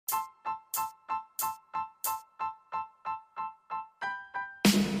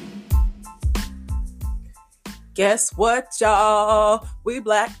Guess what, y'all? We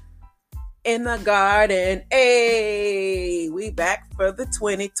Black in the Garden. Hey, we back for the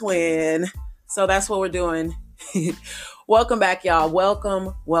 2020. So that's what we're doing. Welcome back, y'all.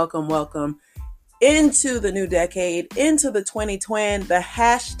 Welcome into the new decade, into the 2020, the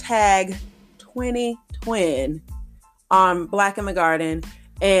hashtag 2020 on Black in the Garden.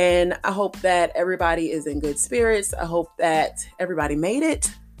 And I hope that everybody is in good spirits. I hope that everybody made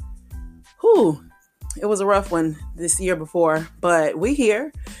it. It was a rough one this year before, but we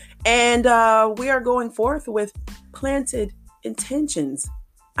here. And we are going forth with planted intentions.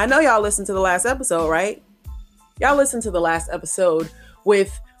 I know y'all listened to the last episode, right? Y'all listened to the last episode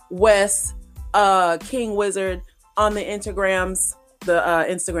with Wes, King Wizard on the Instagram,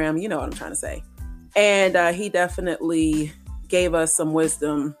 you know what I'm trying to say. And he definitely gave us some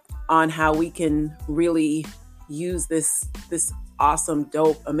wisdom on how we can really use this awesome,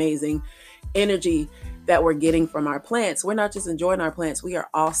 dope, amazing energy that we're getting from our plants. We're not just enjoying our plants, we are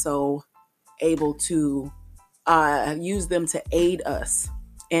also able to use them to aid us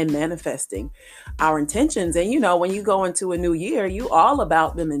in manifesting our intentions. And you know, when you go into a new year, you all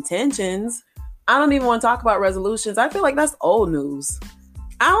about them intentions. I don't even want to talk about resolutions. I feel like that's old news.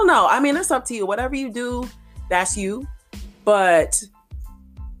 I don't know. I mean, it's up to you. Whatever you do, that's you. But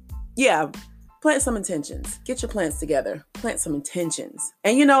yeah, plant some intentions. Get your plants together. Plant some intentions.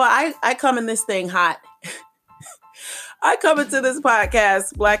 And you know, I come in this thing hot. I come into this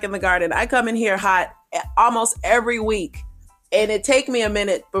podcast, Black in the Garden. I come in here hot almost every week. And it take me a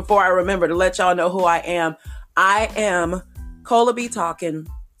minute before I remember to let y'all know who I am. I am Cola B Talking,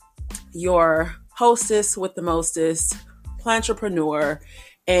 your hostess with the mostest, plantrepreneur,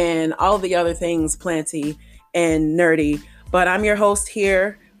 and all the other things planty and nerdy. But I'm your host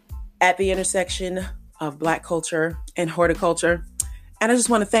here at the intersection of Black culture and horticulture. And I just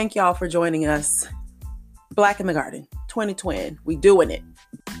want to thank y'all for joining us. Black in the Garden, 2020. We doing it.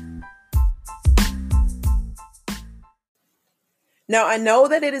 Now, I know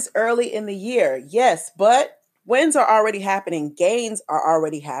that it is early in the year. Yes, but wins are already happening. Gains are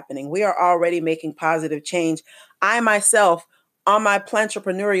already happening. We are already making positive change. I myself, on my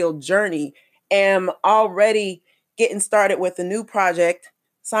plantrepreneur journey, am already getting started with a new project,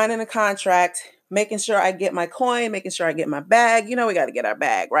 signing a contract, making sure I get my coin, making sure I get my bag. You know, we got to get our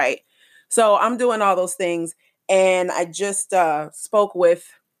bag, right? So I'm doing all those things. And I just spoke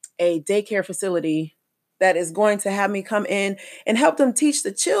with a daycare facility that is going to have me come in and help them teach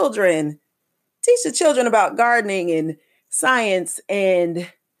the children about gardening and science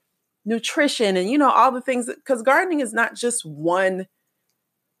and nutrition and, you know, all the things, because gardening is not just one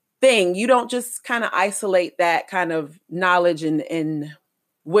thing. You don't just kind of isolate that kind of knowledge and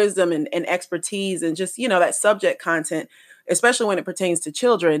wisdom and expertise and just, you know, that subject content, especially when it pertains to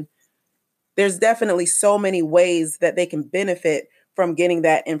children. There's definitely so many ways that they can benefit from getting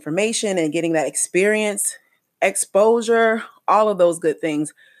that information and getting that experience, exposure, all of those good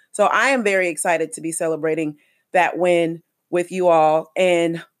things. So I am very excited to be celebrating that win with you all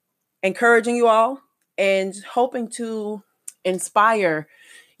and encouraging you all and hoping to inspire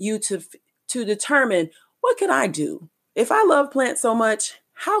you to determine, what can I do? If I love plants so much,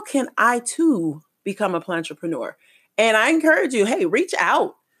 how can I too become a plantrepreneur? And I encourage you, hey, reach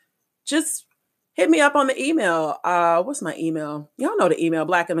out. Just hit me up on the email. What's my email? Y'all know the email,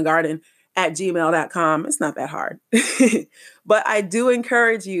 blackinthegarden@gmail.com. It's not that hard. But I do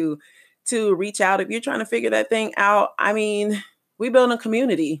encourage you to reach out if you're trying to figure that thing out. I mean, we build a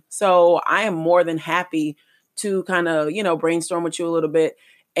community. So I am more than happy to kind of, you know, brainstorm with you a little bit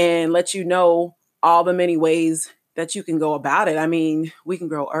and let you know all the many ways that you can go about it. I mean, we can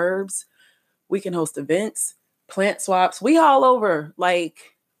grow herbs. We can host events, plant swaps. We all over.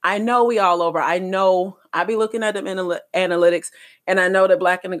 Like, I know we all over. I know I be looking at them analytics, and I know that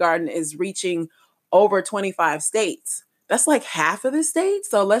Black in the Garden is reaching over 25 states. That's like half of the states.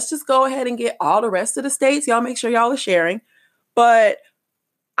 So let's just go ahead and get all the rest of the states. Y'all make sure y'all are sharing. But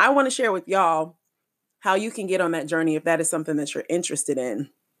I want to share with y'all how you can get on that journey if that is something that you're interested in.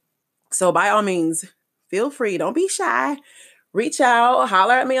 So by all means, feel free. Don't be shy. Reach out.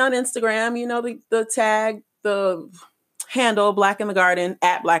 Holler at me on Instagram. You know, the tag, the handle, Black in the Garden,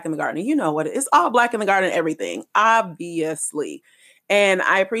 @Black in the Garden. You know what it is. All Black in the Garden, everything, obviously. And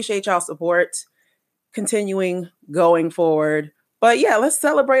I appreciate y'all support continuing going forward. But yeah, let's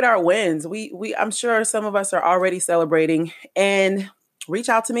celebrate our wins. I'm sure some of us are already celebrating, and reach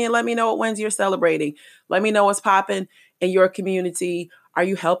out to me and let me know what wins you're celebrating. Let me know what's popping in your community. Are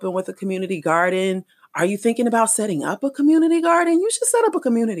you helping with a community garden? Are you thinking about setting up a community garden? You should set up a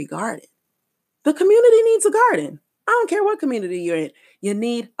community garden. The community needs a garden. I don't care what community you're in. You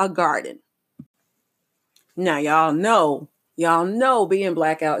need a garden. Now, y'all know being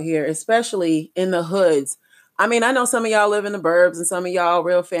Black out here, especially in the hoods. I mean, I know some of y'all live in the burbs and some of y'all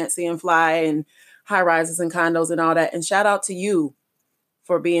real fancy and fly and high rises and condos and all that. And shout out to you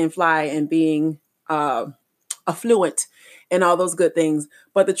for being fly and being uh, affluent and all those good things.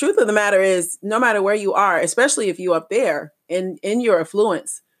 But the truth of the matter is, no matter where you are, especially if you up there in your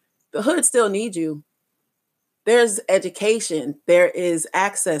affluence, the hood still needs you. There's education. There is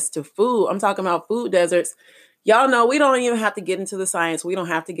access to food. I'm talking about food deserts. Y'all know we don't even have to get into the science. We don't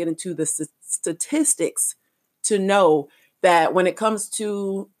have to get into the statistics to know that when it comes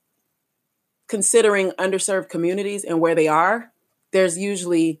to considering underserved communities and where they are, there's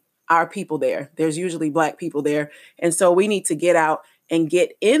usually our people there. There's usually Black people there. And so we need to get out and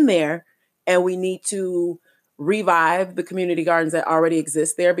get in there, and we need to revive the community gardens that already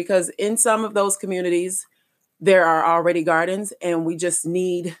exist there, because in some of those communities, there are already gardens, and we just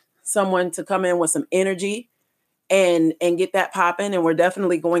need someone to come in with some energy and get that popping. And we're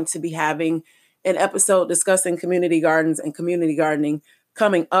definitely going to be having an episode discussing community gardens and community gardening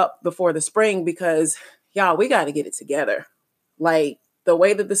coming up before the spring, because y'all, we got to get it together. Like the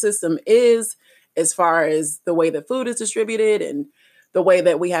way that the system is, as far as the way that food is distributed and the way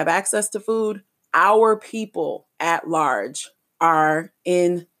that we have access to food, our people at large are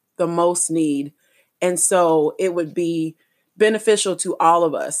in the most need. And so it would be beneficial to all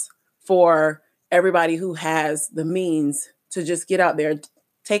of us for everybody who has the means to just get out there,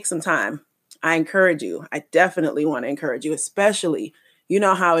 take some time. I encourage you. I definitely want to encourage you, especially, you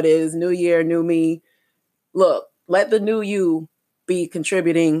know how it is, new year, new me. Look, let the new you be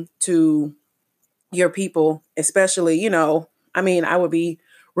contributing to your people, especially, I would be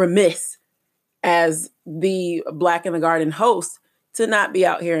remiss as the Black in the Garden host to not be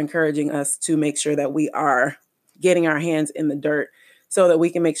out here encouraging us to make sure that we are getting our hands in the dirt so that we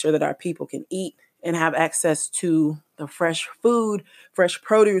can make sure that our people can eat and have access to the fresh food, fresh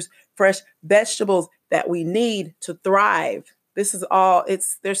produce, fresh vegetables that we need to thrive. This is all,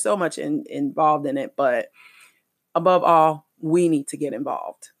 there's so much involved in it, but above all, we need to get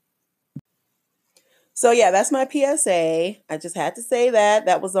involved. So yeah, that's my PSA. I just had to say that.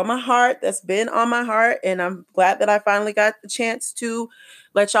 That was on my heart. That's been on my heart. And I'm glad that I finally got the chance to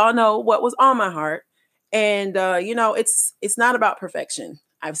let y'all know what was on my heart. And it's not about perfection.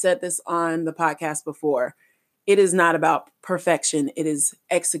 I've said this on the podcast before. It is not about perfection. It is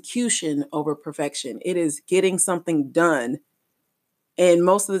execution over perfection. It is getting something done. And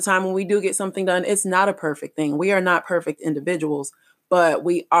most of the time when we do get something done, it's not a perfect thing. We are not perfect individuals, but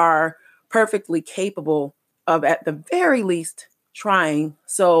we are perfectly capable of, at the very least, trying.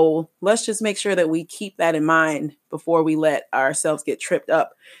 So let's just make sure that we keep that in mind before we let ourselves get tripped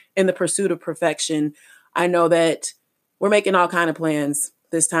up in the pursuit of perfection. I know that we're making all kinds of plans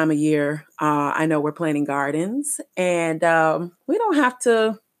this time of year. I know we're planting gardens, and we don't have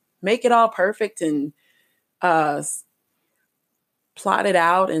to make it all perfect and plot it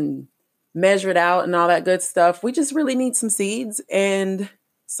out and measure it out and all that good stuff. We just really need some seeds and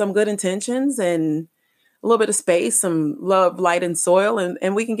some good intentions and a little bit of space, some love, light, and soil,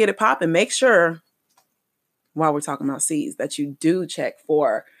 and we can get it popping. Make sure, while we're talking about seeds, that you do check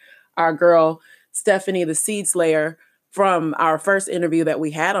for our girl, Stephanie, the Seed Slayer, from our first interview that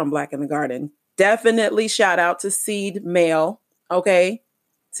we had on Black in the Garden. Definitely shout out to Seed Mail, okay?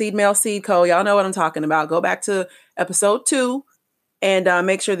 Seed Mail, Seed Co. Y'all know what I'm talking about. Go back to episode 2 and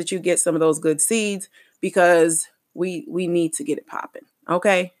make sure that you get some of those good seeds, because we need to get it popping.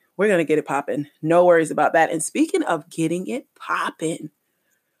 Okay, we're going to get it popping. No worries about that. And speaking of getting it popping,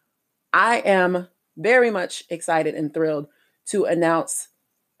 I am very much excited and thrilled to announce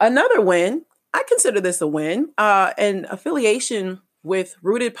another win. I consider this a win, an affiliation with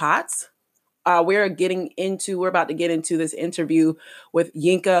Rooted Pots. We're about to get into this interview with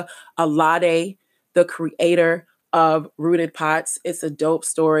Yinka Alade, the creator of Rooted Pots. It's a dope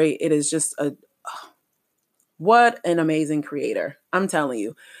story. It is just what an amazing creator. I'm telling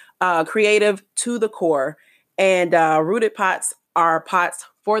you, creative to the core. And Rooted Pots are pots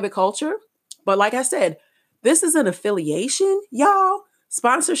for the culture. But like I said, this is an affiliation, y'all,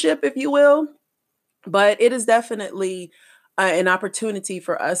 sponsorship, if you will. But it is definitely an opportunity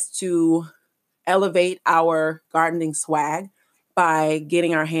for us to elevate our gardening swag by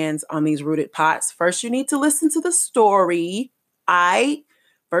getting our hands on these Rooted Pots. First, you need to listen to the story.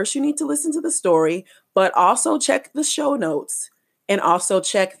 First, you need to listen to the story, but also check the show notes and also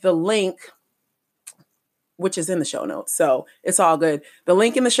check the link, which is in the show notes. So it's all good. The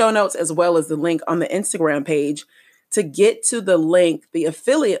link in the show notes, as well as the link on the Instagram page, to get to the link, the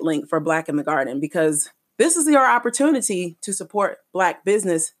affiliate link for Black in the Garden, because this is your opportunity to support Black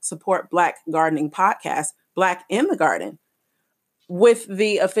business, support Black gardening podcasts Black in the Garden with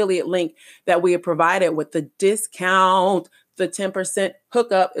the affiliate link that we have provided with the discount. The 10%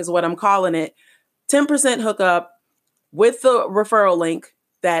 hookup is what I'm calling it. 10% hookup with the referral link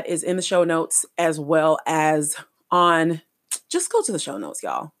that is in the show notes, as well as on, just go to the show notes,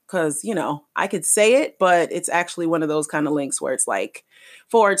 y'all. Because, I could say it, but it's actually one of those kind of links where it's like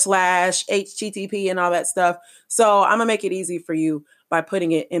 / HTTP and all that stuff. So I'm going to make it easy for you by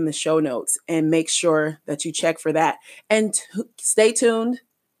putting it in the show notes, and make sure that you check for that. And stay tuned,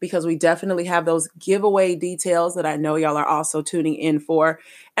 because we definitely have those giveaway details that I know y'all are also tuning in for.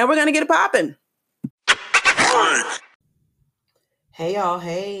 And we're going to get it popping. Hey, y'all.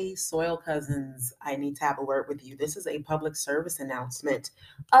 Hey, Soil Cousins. I need to have a word with you. This is a public service announcement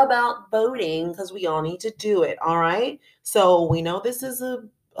about voting, because we all need to do it. All right. So we know this is a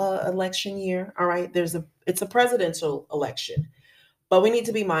election year. All right. It's a presidential election, but we need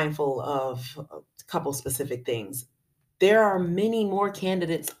to be mindful of a couple specific things. There are many more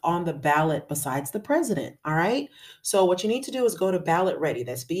candidates on the ballot besides the president. All right. So what you need to do is go to Ballot Ready.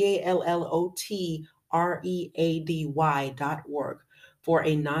 That's BALLOTREADY.org for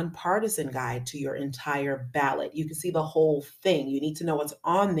a nonpartisan guide to your entire ballot. You can see the whole thing. You need to know what's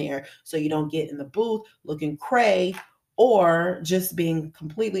on there so you don't get in the booth looking cray, or just being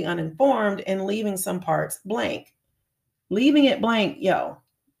completely uninformed and leaving some parts blank. Leaving it blank,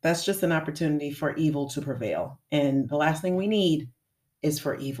 that's just an opportunity for evil to prevail. And the last thing we need is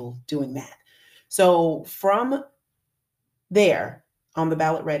for evil doing that. So from there, on the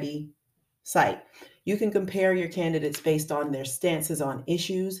Ballot Ready site, you can compare your candidates based on their stances on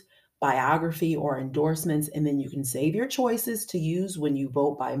issues, biography, or endorsements, and then you can save your choices to use when you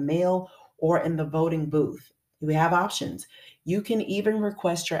vote by mail or in the voting booth. We have options. You can even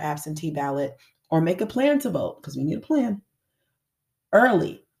request your absentee ballot or make a plan to vote, because we need a plan,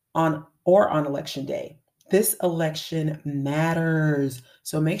 early on election day. This election matters.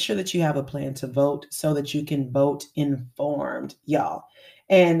 So make sure that you have a plan to vote so that you can vote informed, y'all.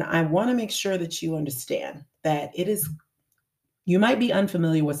 And I want to make sure that you understand that you might be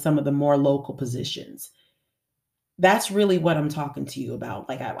unfamiliar with some of the more local positions. That's really what I'm talking to you about.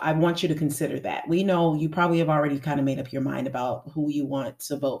 Like, I want you to consider that. We know you probably have already kind of made up your mind about who you want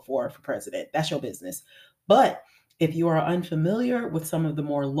to vote for president. That's your business. But if you are unfamiliar with some of the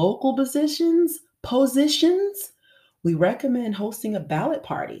more local positions, we recommend hosting a ballot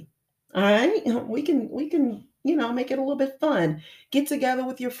party. All right. We can, make it a little bit fun. Get together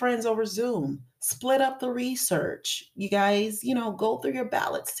with your friends over Zoom, split up the research. You guys, go through your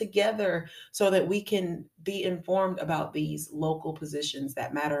ballots together so that we can be informed about these local positions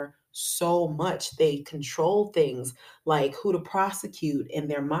that matter so much. They control things like who to prosecute, and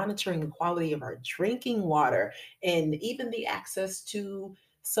they're monitoring the quality of our drinking water, and even the access to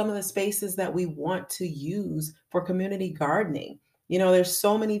some of the spaces that we want to use for community gardening. There's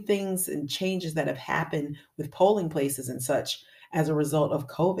so many things and changes that have happened with polling places and such as a result of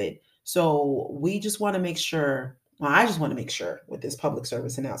COVID. So we just want to make sure, I just want to make sure with this public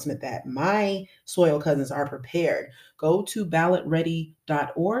service announcement that my soil cousins are prepared. Go to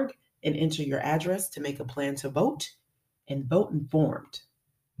ballotready.org and enter your address to make a plan to vote, and vote informed.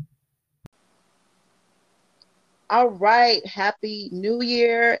 All right. Happy New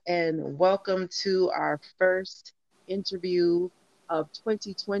Year, and welcome to our first interview of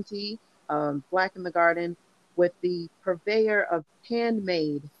 2020, Black in the Garden, with the purveyor of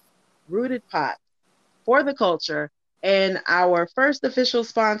handmade rooted pots for the culture, and our first official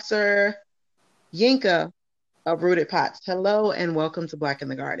sponsor, Yinka of Rooted Pots. Hello, and welcome to Black in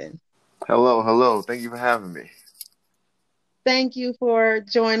the Garden. Hello. Thank you for having me. Thank you for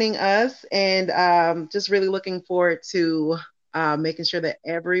joining us, and just really looking forward to making sure that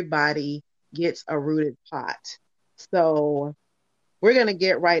everybody gets a rooted pot. So we're going to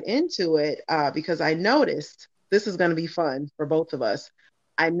get right into it because I noticed this is going to be fun for both of us.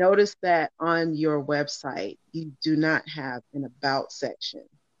 I noticed that on your website, you do not have an about section.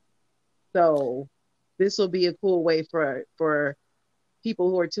 So this will be a cool way for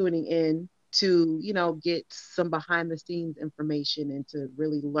people who are tuning in to, get some behind the scenes information and to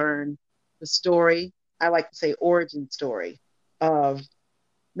really learn the story. I like to say origin story of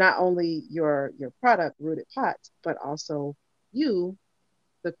not only your product, Rooted Pots, but also you,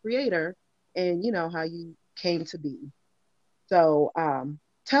 the creator, and how you came to be. So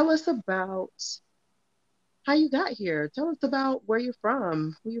tell us about how you got here. Tell us about where you're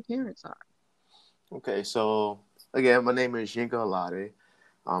from, who your parents are. Okay, so again, my name is Yinka Alade.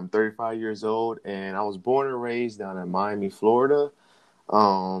 I'm 35 years old, and I was born and raised down in Miami, Florida.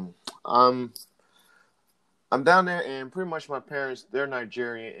 I'm I'm down there, and pretty much my parents, they're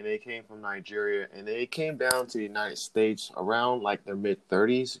Nigerian, and they came from Nigeria, and they came down to the United States around like their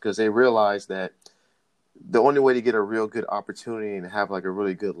mid-30s because they realized that the only way to get a real good opportunity and have like a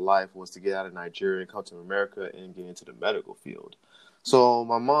really good life was to get out of Nigeria and come to America and get into the medical field. So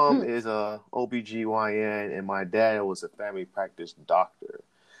my mom Mm. is a OBGYN and my dad was a family practice doctor,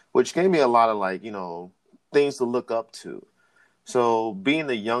 which gave me a lot of like, things to look up to. So being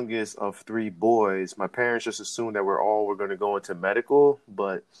the youngest of three boys, my parents just assumed that we're going to go into medical,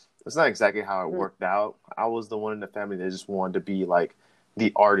 but it's not exactly how it Mm. worked out. I was the one in the family that just wanted to be like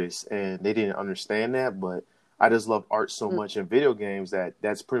the artist, and they didn't understand that, but I just love art so Mm. much in video games that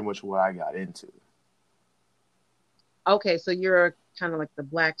that's pretty much what I got into. Okay, so you're kind of like the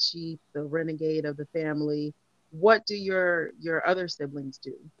black sheep, the renegade of the family. What do your other siblings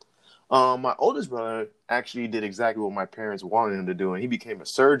do? My oldest brother actually did exactly what my parents wanted him to do, and he became a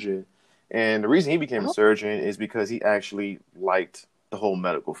surgeon. And the reason he became a Oh. surgeon is because he actually liked the whole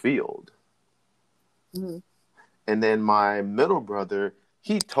medical field. Mm-hmm. And then my middle brother,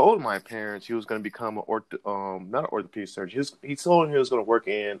 he told my parents he was going to become not an orthopedic surgeon. He told him he was going to work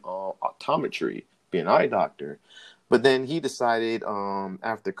in optometry, be an eye doctor. But then he decided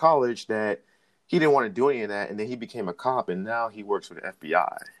after college that he didn't want to do any of that, and then he became a cop, and now he works for the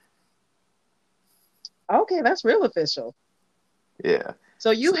FBI. Okay, that's real official. Yeah.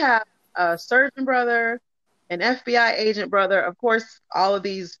 So you have a surgeon brother, an FBI agent brother. Of course, all of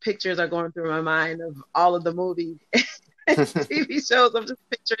these pictures are going through my mind of all of the movies and TV shows. I'm just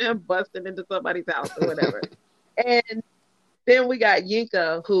picturing him busting into somebody's house or whatever. And then we got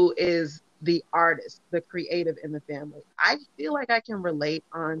Yinka, who is the artist, the creative in the family. I feel like I can relate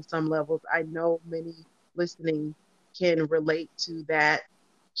on some levels. I know many listening can relate to that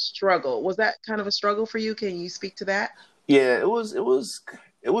struggle. Was that kind of a struggle for you? Can you speak to that? Yeah, it was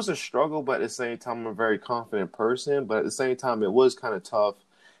a struggle, but at the same time, I'm a very confident person. But at the same time, it was kind of tough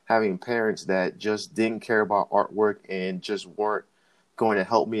having parents that just didn't care about artwork and just weren't going to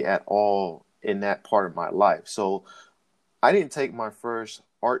help me at all in that part of my life. So I didn't take my first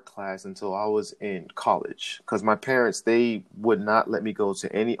art class until I was in college because my parents, they would not let me go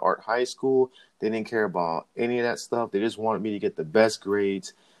to any art high school. They didn't care about any of that stuff. They just wanted me to get the best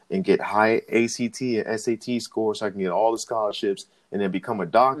grades and get high ACT and SAT scores so I can get all the scholarships and then become a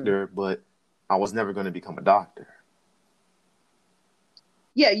Mm. doctor. But I was never going to become a doctor.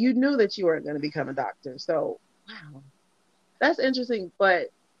 Yeah, you knew that you weren't going to become a doctor. So, wow, that's interesting. But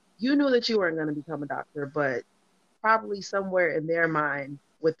you knew that you weren't going to become a doctor, but probably somewhere in their mind,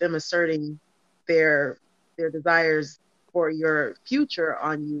 with them asserting their desires for your future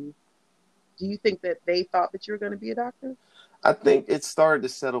on you, do you think that they thought that you were going to be a doctor? I think it started to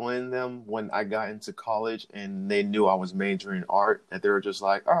settle in them when I got into college and they knew I was majoring in art. And they were just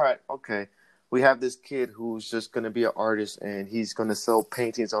like, all right, okay. We have this kid who's just going to be an artist and he's going to sell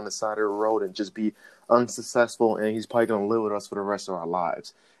paintings on the side of the road and just be unsuccessful. And he's probably going to live with us for the rest of our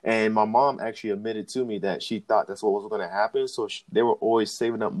lives. And my mom actually admitted to me that she thought that's what was going to happen. So they were always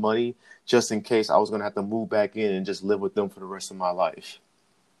saving up money just in case I was going to have to move back in and just live with them for the rest of my life.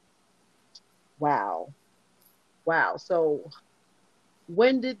 Wow. Wow. So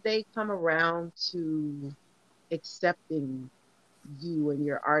when did they come around to accepting you and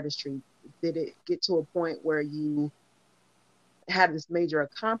your artistry? Did it get to a point where you had this major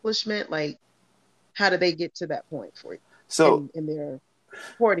accomplishment? Like, how did they get to that point for you So in their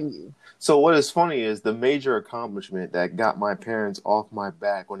supporting you? So what is funny is the major accomplishment that got my parents off my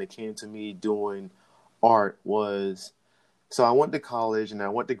back when it came to me doing art was so I went to college and I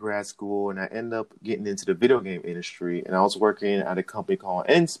went to grad school and I ended up getting into the video game industry and I was working at a company called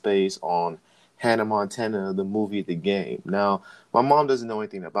Endspace on Hannah Montana, the movie, the game. Now, my mom doesn't know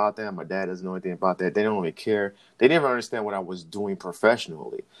anything about that. My dad doesn't know anything about that. They don't really care. They didn't understand what I was doing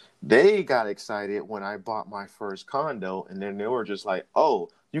professionally. They got excited when I bought my first condo and then they were just like, oh,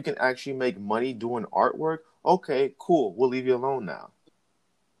 you can actually make money doing artwork? Okay, cool. We'll leave you alone now.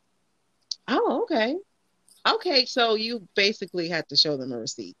 Oh, okay. Okay, so you basically had to show them a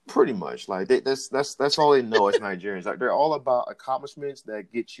receipt. Pretty much, like that's all they know as Nigerians. Like they're all about accomplishments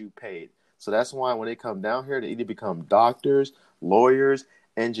that get you paid. So that's why when they come down here, they either become doctors, lawyers,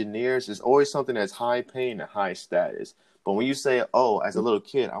 engineers. It's always something that's high paying and high status. But when you say, "Oh, as a little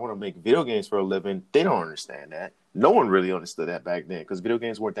kid, I want to make video games for a living," they don't understand that. No one really understood that back then because video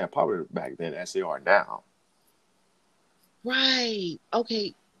games weren't that popular back then as they are now. Right.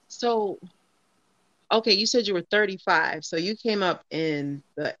 Okay. So, okay, you said you were 35, so you came up in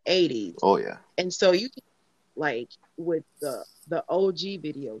the 80s. Oh yeah. And so you came, like with the OG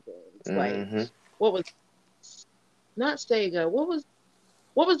video games. Like Hmm. what was not Sega, what was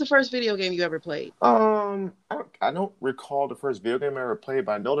What was the first video game you ever played? I don't recall the first video game I ever played,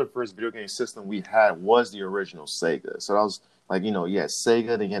 but I know the first video game system we had was the original Sega. So that was like, yeah,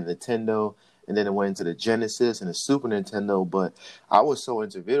 Sega, then you had Nintendo, and then it went into the Genesis and the Super Nintendo. But I was so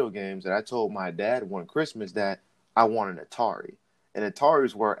into video games that I told my dad one Christmas that I want an Atari. And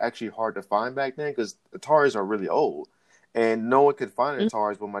Ataris were actually hard to find back then because Ataris are really old. And no one could find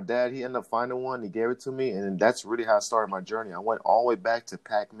Ataris, but my dad, he ended up finding one. He gave it to me, and that's really how I started my journey. I went all the way back to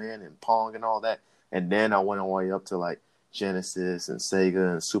Pac-Man and Pong and all that, and then I went all the way up to like Genesis and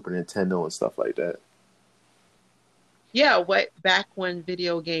Sega and Super Nintendo and stuff like that. Yeah, what back when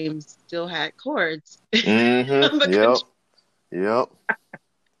video games still had cords on Mm-hmm. the Yep. control Yep.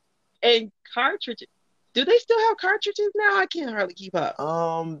 and cartridges. Do they still have cartridges now? I can't hardly keep up.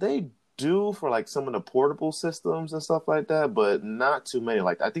 They do for like some of the portable systems and stuff like that, but not too many.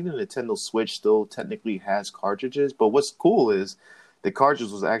 Like I think the Nintendo Switch still technically has cartridges, but what's cool is the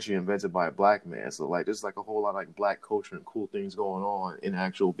cartridge was actually invented by a black man. So like there's like a whole lot of like black culture and cool things going on in the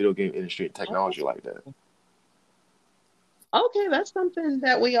actual video game industry and technology like that. Okay, that's something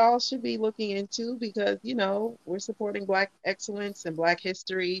that we all should be looking into because, we're supporting Black excellence and Black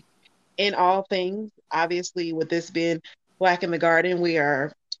history in all things. Obviously, with this being Black in the Garden, we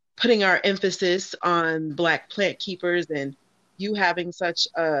are putting our emphasis on Black plant keepers and you having such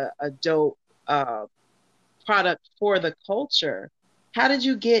a dope product for the culture. How did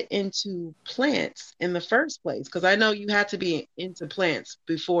you get into plants in the first place? Because I know you had to be into plants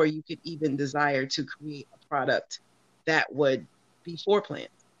before you could even desire to create a product that would be for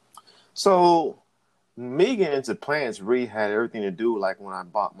plants. So me getting into plants really had everything to do like when I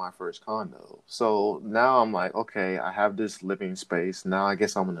bought my first condo. So now I'm like, okay, I have this living space. Now I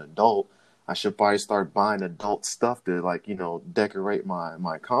guess I'm an adult. I should probably start buying adult stuff to like, decorate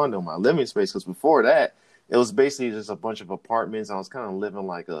my condo, my living space. Because before that, it was basically just a bunch of apartments. I was kind of living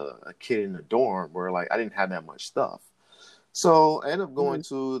like a kid in a dorm where like I didn't have that much stuff. So I ended up going Mm.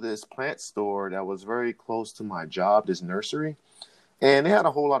 to this plant store that was very close to my job, this nursery. And they had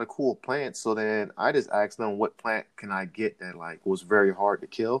a whole lot of cool plants. So then I just asked them what plant can I get that like was very hard to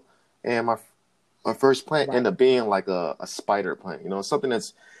kill. And my first plant Right. ended up being like a spider plant, something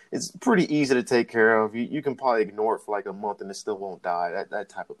that's it's pretty easy to take care of. You can probably ignore it for like a month and it still won't die. That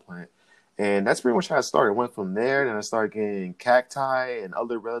type of plant. And that's pretty much how I started. I went from there, and I started getting cacti and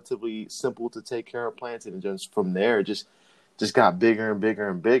other relatively simple to take care of plants, and just from there, it just got bigger and bigger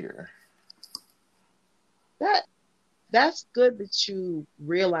and bigger. That that's good that you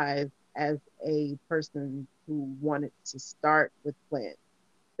realize as a person who wanted to start with plants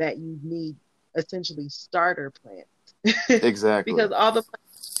that you need essentially starter plants Exactly. because all the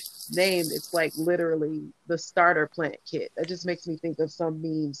named, it's like literally the starter plant kit. That just makes me think of some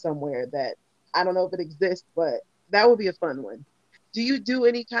meme somewhere that I don't know if it exists, but that would be a fun one. Do you do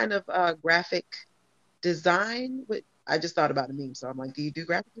any kind of graphic design? I just thought about a meme, so I'm like, do you do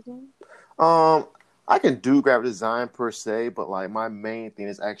graphic design? Um, I can do graphic design per se, but like my main thing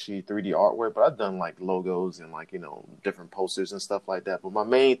is actually 3D artwork. But I've done like logos and like different posters and stuff like that. But my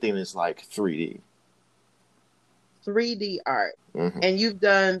main thing is like 3D. 3D art. hmm And you've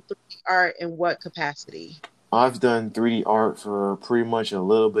done 3D art in what capacity? I've done 3D art for pretty much a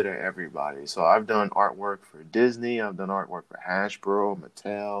little bit of everybody. So I've done artwork for Disney. I've done artwork for Hasbro,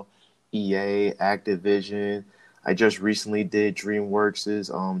 Mattel, EA, Activision. I just recently did DreamWorks'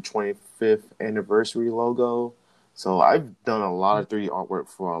 25th anniversary logo. So I've done a lot of 3D artwork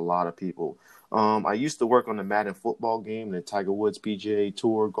for a lot of people. I used to work on the Madden football game, the Tiger Woods PGA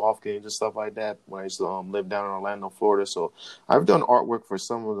Tour golf games and stuff like that when I used to live down in Orlando, Florida. So I've done artwork for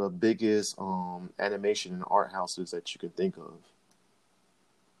some of the biggest animation and art houses that you can think of.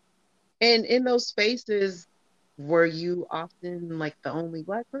 And in those spaces, were you often like the only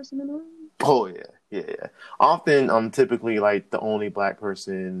black person in the room? Oh yeah, yeah, yeah. Often I'm typically like the only black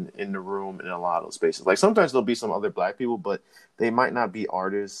person in the room in a lot of those spaces. Like sometimes there'll be some other black people, but they might not be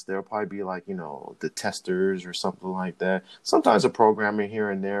artists. They'll probably be like, the testers or something like that. Sometimes a programmer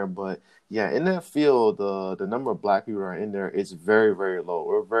here and there, but yeah, in that field, the number of black people that are in there is very, very low.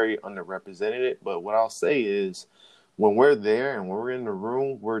 We're very underrepresented. But what I'll say is when we're there and when we're in the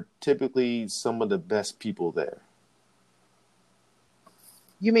room, we're typically some of the best people there.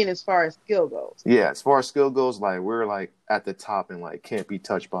 You mean as far as skill goes? Yeah, as far as skill goes, like we're like at the top and like can't be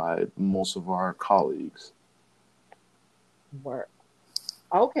touched by most of our colleagues. Work.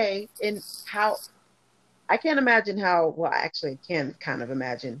 Okay. And how I can't imagine how, well, actually, I can kind of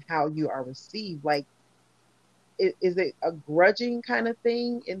imagine how you are received. Like, is it a grudging kind of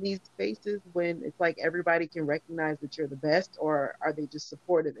thing in these spaces when it's like everybody can recognize that you're the best, or are they just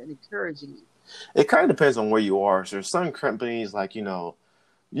supportive and encouraging you? It kind of depends on where you are. So there's some companies like,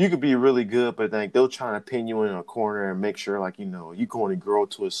 you could be really good, but like they'll try to pin you in a corner and make sure like, you can only grow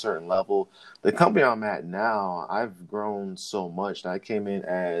to a certain level. The company I'm at now, I've grown so much that I came in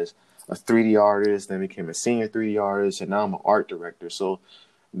as a 3D artist, then became a senior 3D artist, and now I'm an art director. So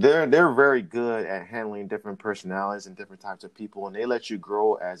they're very good at handling different personalities and different types of people, and they let you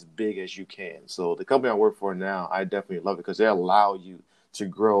grow as big as you can. So the company I work for now, I definitely love it because they allow you to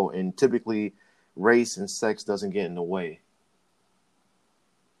grow, and typically race and sex doesn't get in the way.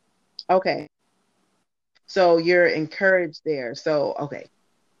 Okay. So you're encouraged there. So, okay,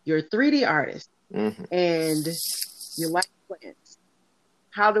 you're a 3D artist Hmm. and you like plants.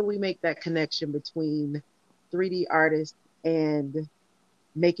 How do we make that connection between 3D artist and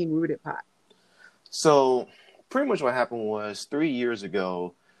making rooted pot? So pretty much what happened was 3 years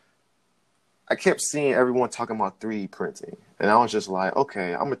ago, I kept seeing everyone talking about 3D printing. And I was just like,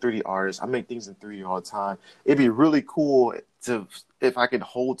 okay, I'm a 3D artist. I make things in 3D all the time. It'd be really cool to if I could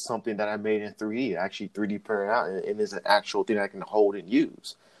hold something that I made in 3D, actually 3D print it out, and it's an actual thing I can hold and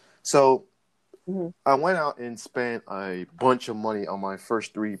use. So Mhm. I went out and spent a bunch of money on my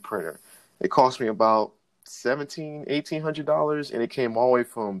first 3D printer. It cost me about 17, $1,800, and it came all the way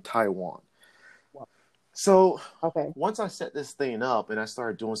from Taiwan. Wow. So Okay. once I set this thing up and I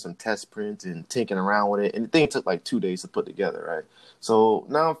started doing some test prints and tinkering around with it, and the thing took like 2 days to put together, right? So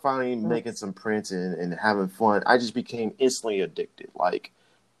now I'm finally Mhm. making some prints and having fun. I just became instantly addicted. Like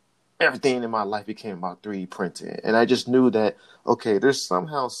everything in my life became about 3D printing. And I just knew that, okay, there's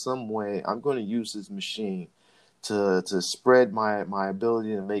somehow, some way I'm going to use this machine to spread my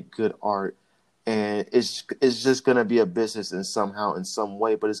ability to make good art. And it's just going to be a business in somehow, in some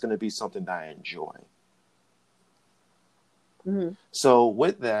way, but it's going to be something that I enjoy. Mhm. So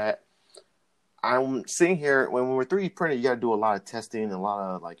with that, I'm sitting here when we're 3D printing, you got to do a lot of testing, a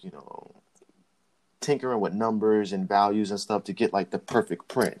lot of like, tinkering with numbers and values and stuff to get like the perfect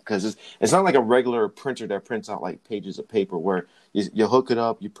print. Because it's not like a regular printer that prints out like pages of paper where you hook it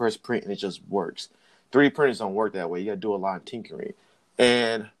up, you press print, and it just works. 3D printers don't work that way. You got to do a lot of tinkering.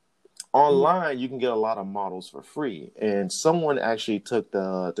 And Mhm. online, you can get a lot of models for free. And someone actually took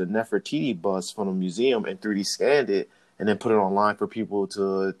the Nefertiti bust from a museum and 3D scanned it and then put it online for people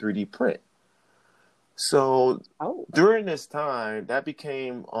to 3D print. So Oh. during this time, that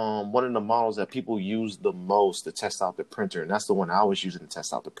became one of the models that people use the most to test out the printer, and that's the one I was using to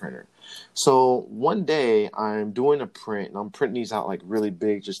test out the printer. So one day, I'm doing a print, and I'm printing these out like really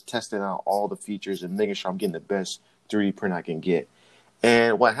big, just testing out all the features and making sure I'm getting the best 3D print I can get.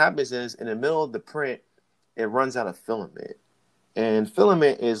 And what happens is, in the middle of the print, it runs out of filament. And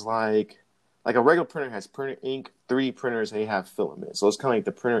filament is like a regular printer has printer ink. 3D printers they have filament, so it's kind of like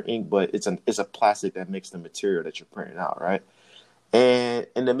the printer ink, but it's a plastic that makes the material that you're printing out, right? And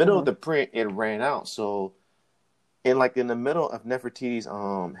in the middle of Mhm. the print, it ran out. So in the middle of Nefertiti's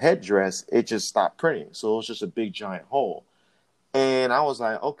headdress, it just stopped printing. So it was just a big giant hole. And I was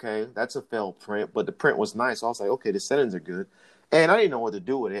like, okay, that's a failed print, but the print was nice. So I was like, okay, the settings are good. And I didn't know what to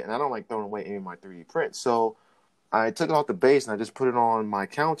do with it, and I don't like throwing away any of my 3D prints. So I took it off the base and I just put it on my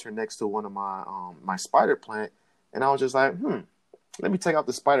counter next to one of my spider plant, and I was just like, let me take out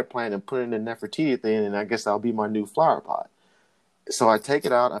the spider plant and put it in the Nefertiti thing, and I guess that'll be my new flower pot. So I take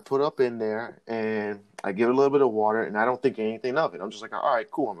it out, I put it up in there, and I give it a little bit of water, and I don't think anything of it. I'm just like, all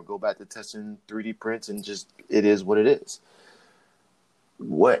right, cool. I'm gonna go back to testing 3D prints, and just it is what it is.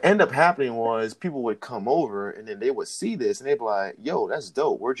 What ended up happening was people would come over and then they would see this and they'd be like, yo, that's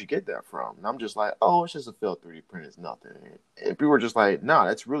dope. Where'd you get that from? And I'm just like, oh, it's just a failed 3D print. It's nothing. And people were just like, nah,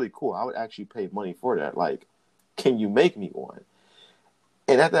 that's really cool. I would actually pay money for that. Like, can you make me one?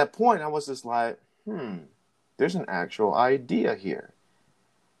 And at that point, I was just like, there's an actual idea here.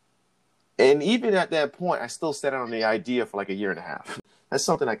 And even at that point, I still sat on the idea for like a year and a half. That's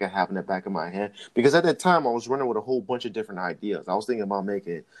something that could have in the back of my head. Because at that time, I was running with a whole bunch of different ideas. I was thinking about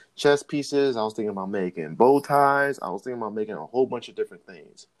making chess pieces. I was thinking about making bow ties. I was thinking about making a whole bunch of different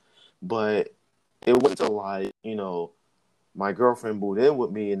things. But it went to like, my girlfriend moved in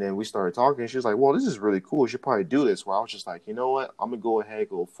with me and then we started talking. She was like, well, this is really cool. You should probably do this. Where I was just like, you know what? I'm going to go ahead,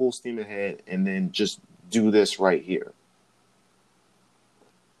 go full steam ahead, and then just do this right here.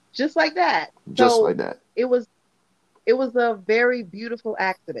 Just like that. Just like So that. it was it was a very beautiful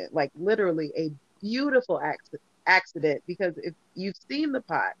accident, like literally a beautiful accident because if you've seen the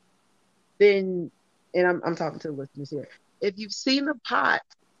pot, then and I'm talking to the listeners here. If you've seen the pot,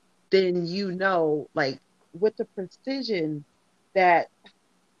 then you know like with the precision that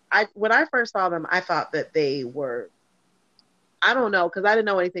I when I first saw them, I thought that they were I don't know because I didn't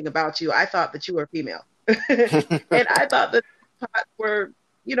know anything about you. I thought that you were female. And I thought that pots were,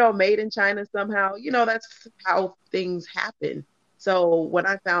 made in China somehow. That's how things happen. So when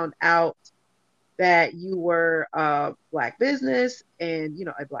I found out that you were a Black business and,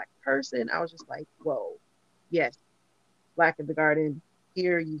 a Black person, I was just like, whoa, yes, Black in the Garden,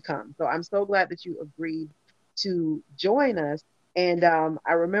 here you come. So I'm so glad that you agreed to join us. And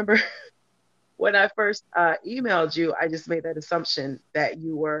I remember when I first emailed you, I just made that assumption that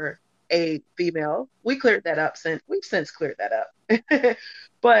you were a female. We cleared that up since we've since cleared that up.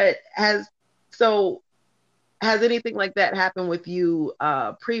 But so has anything like that happened with you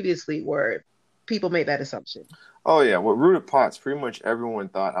previously where people made that assumption? Oh yeah, with Rooted Pots, pretty much everyone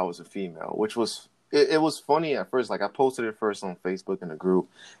thought I was a female, which was it was funny at first. Like I posted it first on Facebook in a group,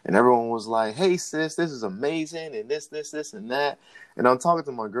 and everyone was like, "Hey sis, this is amazing," and this, and that. And I'm talking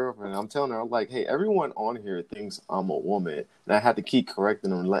to my girlfriend, and I'm telling her, I'm like, "Hey, everyone on here thinks I'm a woman," and I had to keep correcting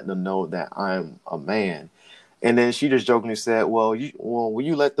them and letting them know that I'm a man. And then she just jokingly said, well, will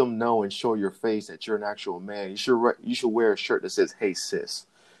you let them know and show your face that you're an actual man? You should wear a shirt that says, 'Hey sis.'"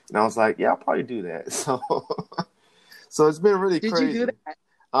 And I was like, "Yeah, I'll probably do that." So it's been really Did you do crazy. that?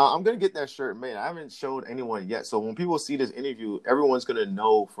 I'm gonna get that shirt made. I haven't showed anyone yet. So when people see this interview, everyone's gonna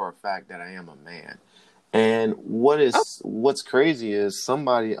know for a fact that I am a man. And Oh, what's crazy is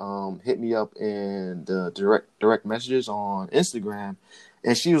somebody hit me up in the direct messages on Instagram,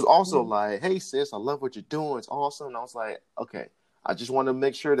 and she was also mm, like, "Hey sis, I love what you're doing. It's awesome." And I was like, "Okay, I just want to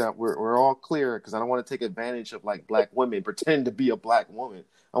make sure that we're all clear because I don't want to take advantage of like black women pretend to be a black woman."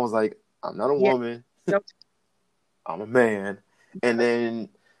 I was like, "I'm not a yeah. woman. No, I'm a man." And then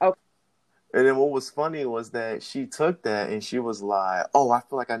oh, what was funny was that she took that and she was like, "Oh, I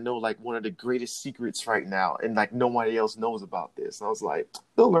feel like I know like one of the greatest secrets right now, and like nobody else knows about this." And I was like,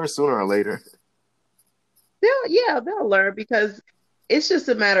 "They'll learn sooner or later." they'll learn because it's just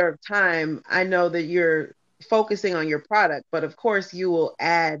a matter of time. I know that you're focusing on your product, but of course you will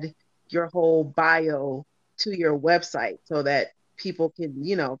add your whole bio to your website so that people can,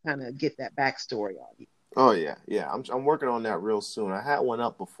 kind of get that backstory on you. Oh yeah, yeah. I'm working on that real soon. I had one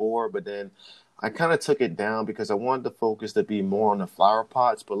up before, but then I kind of took it down because I wanted the focus to be more on the flower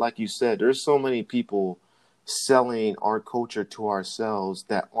pots. But like you said, there's so many people selling our culture to ourselves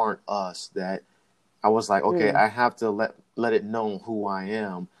that aren't us that I was like, okay, Mm. I have to let it know who I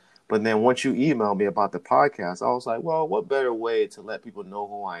am. But then once you emailed me about the podcast, I was like, well, what better way to let people know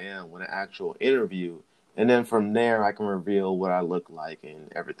who I am with an actual interview? And then from there, I can reveal what I look like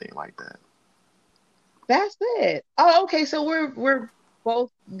and everything like that. That's it. Oh, okay. So we're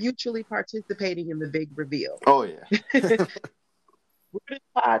both mutually participating in the big reveal. Oh yeah. Rooted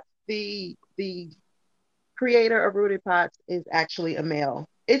Pots, the creator of Rooted Pots is actually a male.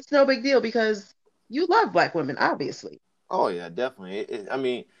 It's no big deal because you love Black women, obviously. Oh yeah, definitely. I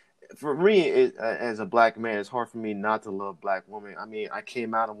mean, for me, as a black man, it's hard for me not to love black women. I mean, I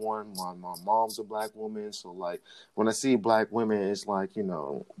came out of one. My mom's a black woman, so like when I see black women, it's like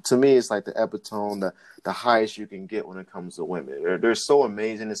to me, it's like the epitome, the highest you can get when it comes to women. They're so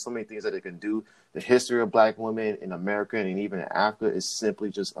amazing. There's so many things that they can do. The history of black women in America and even in Africa is simply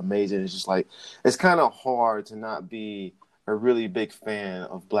just amazing. It's just like it's kind of hard to not be a really big fan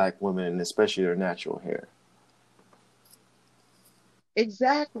of black women, especially their natural hair.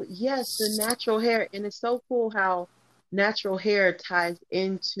 Exactly. Yes, the natural hair. And it's so cool how natural hair ties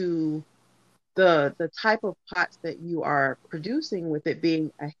into the type of pots that you are producing with it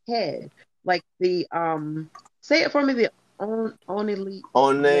being a head. Like say it for me, the only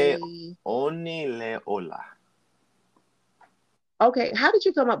One, lay. Onileola. Okay, how did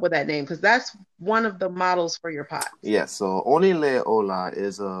you come up with that name? Because that's one of the models for your pots. Yeah, so Onileola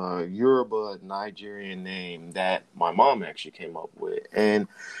is a Yoruba Nigerian name that my mom actually came up with. And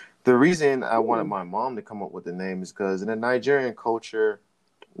the reason I wanted Ooh. my mom to come up with the name is because in the Nigerian culture,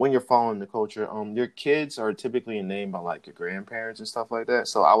 when you're following the culture, your kids are typically named by like your grandparents and stuff like that.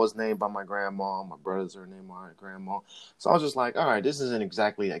 So I was named by my grandma, my brothers are named by my grandma. So I was just like, all right, this isn't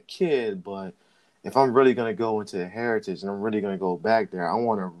exactly a kid, but if I'm really gonna go into heritage and I'm really gonna go back there, I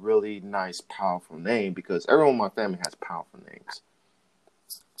want a really nice, powerful name because everyone in my family has powerful names.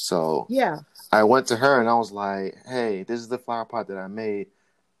 So Yeah. I went to her and I was like, hey, this is the flower pot that I made.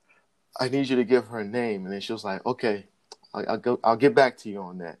 I need you to give her a name. And then she was like, okay, I'll get back to you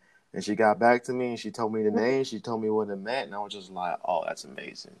on that. And she got back to me and she told me the name. She told me what it meant. And I was just like, oh, that's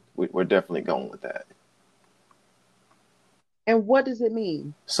amazing. We're definitely going with that. And what does it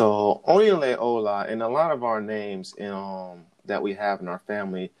mean? So Onyele Ola and a lot of our names that we have in our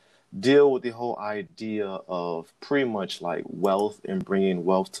family deal with the whole idea of pretty much like wealth and bringing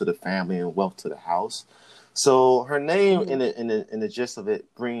wealth to the family and wealth to the house. So her name Mhm. in the gist of it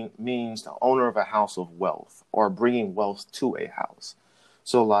means the owner of a house of wealth or bringing wealth to a house.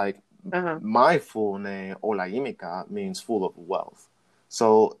 So like Uh-huh. My full name, Olaimika, means full of wealth.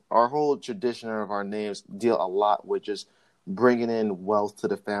 So our whole tradition of our names deal a lot with just bringing in wealth to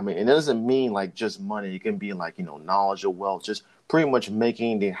the family. And it doesn't mean like just money. It can be like, knowledge or wealth, just pretty much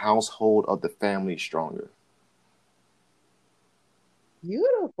making the household of the family stronger.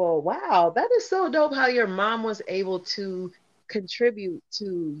 Beautiful. Wow. That is so dope how your mom was able to contribute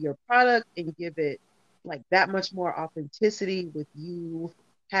to your product and give it like that much more authenticity with you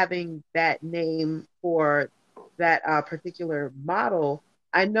having that name for that particular model.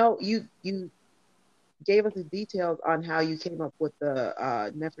 I know you gave us the details on how you came up with the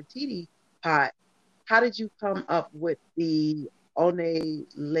Nefertiti pot. How did you come up with the One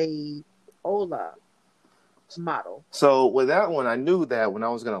Leola model? So with that one, I knew that when I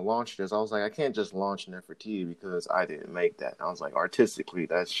was gonna launch this, I was like, I can't just launch Nefertiti because I didn't make that. I was like, artistically,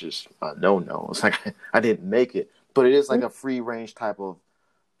 that's just a no. It's like I didn't make it, but it is like a free range type of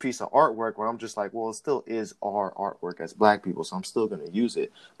piece of artwork where I'm just like, well, it still is our artwork as Black people, so I'm still gonna use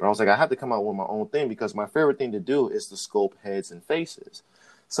it. But I was like, I have to come out with my own thing because my favorite thing to do is to sculpt heads and faces.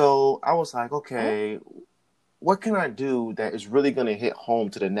 So I was like, Oh, okay, what can I do that is really going to hit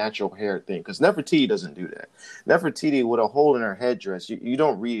home to the natural hair thing? Because Nefertiti doesn't do that. Nefertiti with a hole in her headdress, you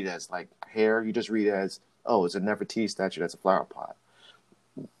don't read it as like hair. You just read it as, oh, it's a Nefertiti statue that's a flower pot.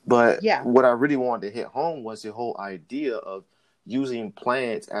 But yeah. what I really wanted to hit home was the whole idea of using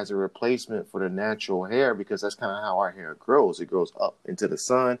plants as a replacement for the natural hair because that's kind of how our hair grows. It grows up into the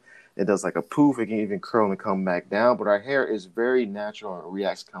sun. It does like a poof. It can even curl and come back down. But our hair is very natural and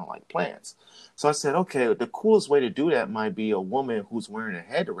reacts kind of like plants. So I said, okay, the coolest way to do that might be a woman who's wearing a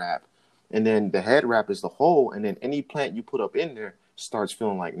head wrap. And then the head wrap is the hole. And then any plant you put up in there starts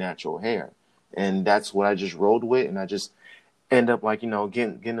feeling like natural hair. And that's what I just rolled with. And I just end up like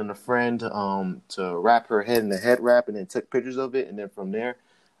getting a friend to wrap her head in the head wrap and then took pictures of it, and then from there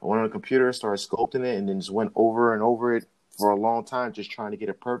I went on the computer, started sculpting it, and then just went over and over it for a long time just trying to get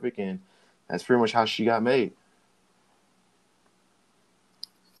it perfect, and that's pretty much how she got made.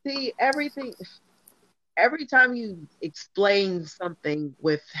 See, every time you explain something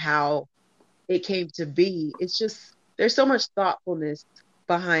with how it came to be, it's just there's so much thoughtfulness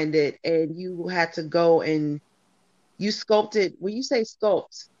behind it. And you had to go and you sculpted. When you say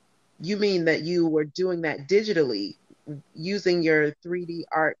sculpt, you mean that you were doing that digitally using your 3D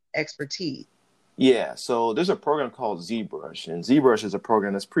art expertise. Yeah, so there's a program called ZBrush, and ZBrush is a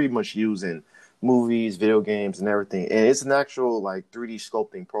program that's pretty much used in movies, video games, and everything, and it's an actual like 3D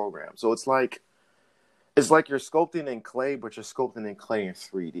sculpting program. So it's like you're sculpting in clay, but you're sculpting in clay in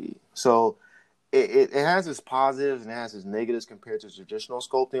 3D. So it has its positives and it has its negatives compared to traditional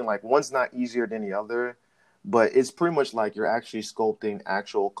sculpting. Like one's not easier than the other, but it's pretty much like you're actually sculpting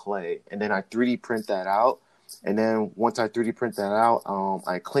actual clay, and then I 3D print that out. And then once I 3D print that out,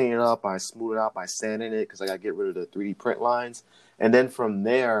 I clean it up, I smooth it out by sanding it because I got to get rid of the 3D print lines. And then from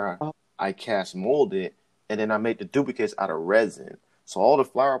there, Oh, I cast mold it, and then I make the duplicates out of resin. So all the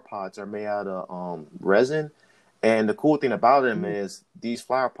flower pots are made out of resin. And the cool thing about them mm, is these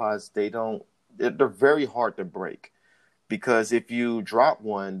flower pots, they're very hard to break because if you drop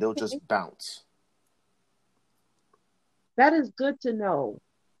one, they'll okay. just bounce. That is good to know.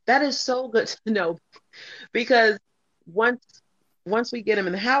 That is so good to know because once once we get them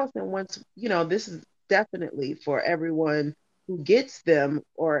in the house and once this is definitely for everyone who gets them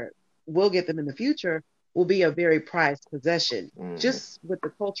or will get them in the future will be a very prized possession Mhm. just with the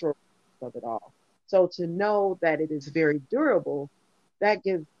cultural of it all. So to know that it is very durable, that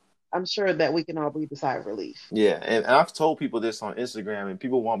gives, I'm sure that we can all breathe a sigh of relief. Yeah, and I've told people this on Instagram, and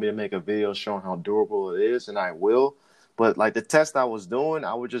people want me to make a video showing how durable it is, and I will. But like the test I was doing,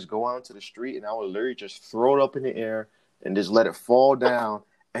 I would just go out into the street and I would literally just throw it up in the air and just let it fall down,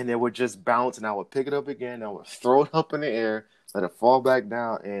 and it would just bounce, and I would pick it up again, I would throw it up in the air, let it fall back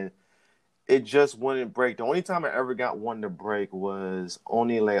down, and it just wouldn't break. The only time I ever got one to break was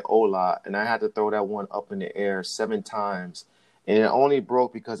Onile Ola, and I had to throw that one up in the air 7 times. And it only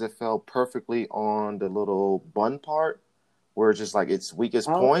broke because it fell perfectly on the little bun part where it's just like its weakest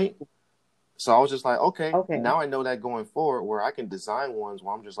Oh, point. So I was just like, okay, okay. now I know that going forward where I can design ones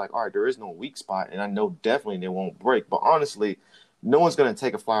where I'm just like, all right, there is no weak spot, and I know definitely they won't break. But honestly, no one's gonna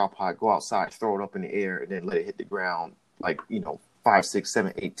take a flower pot, go outside, throw it up in the air, and then let it hit the ground like 5, 6,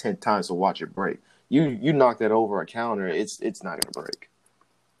 7, 8, 10 times to watch it break. You knock that over a counter, it's not gonna break.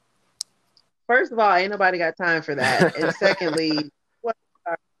 First of all, ain't nobody got time for that. And secondly,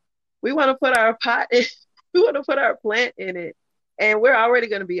 we want to put our pot in, we want to put our plant in it. And we're already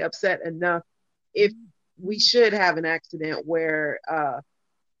going to be upset enough if we should have an accident where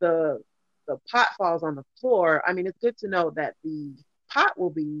the the pot falls on the floor. I mean, it's good to know that the pot will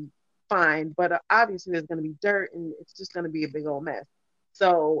be fine, but obviously there's going to be dirt and it's just going to be a big old mess.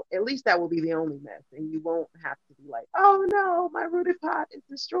 So at least that will be the only mess, and you won't have to be like, oh no, my rooted pot is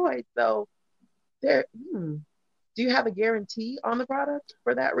destroyed. So there, do you have a guarantee on the product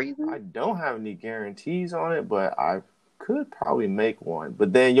for that reason? I don't have any guarantees on it, but I could probably make one.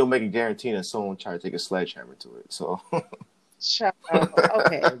 But then you'll make a guarantee and someone try to take a sledgehammer to it. So Child,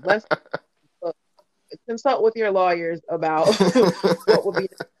 okay, let's consult with your lawyers about what would be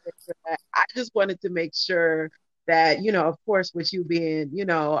necessary for that. I just wanted to make sure that, of course, with you being,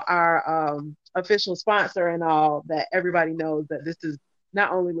 our official sponsor and all, that everybody knows that this is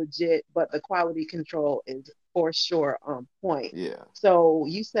not only legit, but the quality control is for sure on point. yeah. So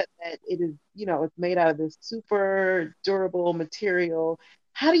you said that it is, it's made out of this super durable material.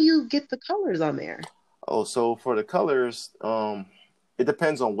 How do you get the colors on there? Oh, so for the colors, it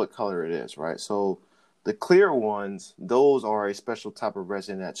depends on what color it is, right? So the clear ones, those are a special type of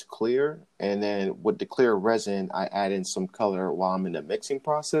resin that's clear. And then with the clear resin, I add in some color while I'm in the mixing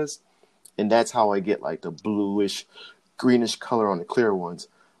process. And that's how I get like the bluish, greenish color on the clear ones.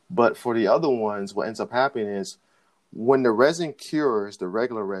 But for the other ones, what ends up happening is when the resin cures, the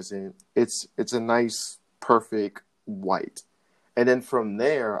regular resin, it's a nice, perfect white. And then from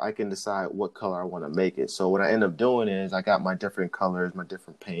there, I can decide what color I want to make it. So what I end up doing is I got my different colors, my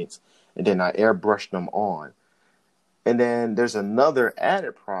different paints, and then I airbrush them on. And then there's another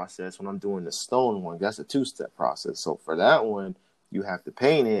added process when I'm doing the stone one. That's a two-step process. So for that one, you have to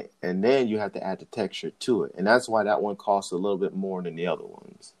paint it, and then you have to add the texture to it. And that's why that one costs a little bit more than the other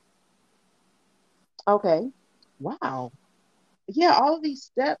ones. Okay. Wow. Yeah, all of these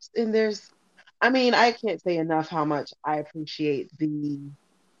steps, and I mean, I can't say enough how much I appreciate the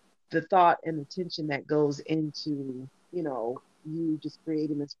thought and attention that goes into, you just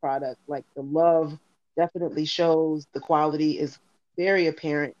creating this product. Like the love definitely shows, the quality is very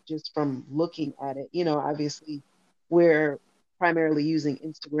apparent just from looking at it. Obviously we're primarily using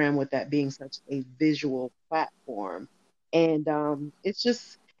Instagram with that being such a visual platform. And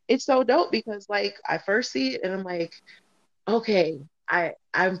it's so dope because like I first see it and I'm like, okay,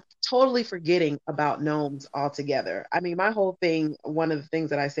 I'm totally forgetting about gnomes altogether. I mean, my whole thing, one of the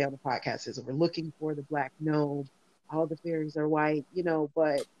things that I say on the podcast is we're looking for the black gnome. All the fairies are white,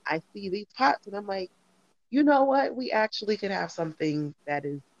 but I see these pots and I'm like, you know what? We actually could have something that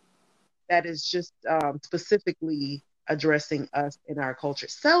is just specifically addressing us in our culture,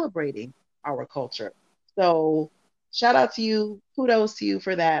 celebrating our culture. So shout out to you, kudos to you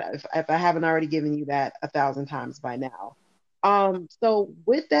for that. If I haven't already given you that 1,000 times by now. So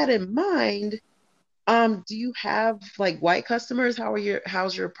with that in mind, do you have like white customers?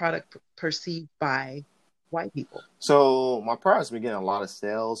 How's your product perceived by white people? So my product's been getting a lot of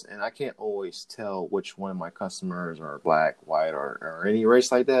sales, and I can't always tell which one of my customers are black, white, or any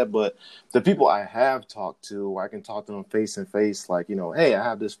race like that. But the people I have talked to, I can talk to them face to face, like, hey, I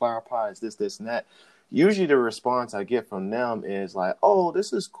have this flower pot, it's this, and that. Usually the response I get from them is like, oh,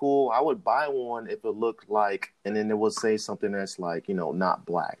 this is cool. I would buy one if it looked like, and then it will say something that's like, not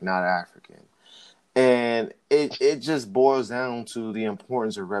black, not African. And it just boils down to the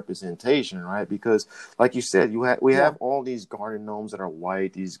importance of representation, right? Because, like you said, we Yeah. have all these garden gnomes that are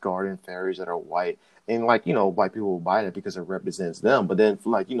white, these garden fairies that are white, and like white people will buy that because it represents them. But then,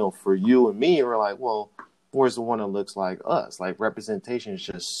 like for you and me, we're like, well, where's the one that looks like us? Like representation is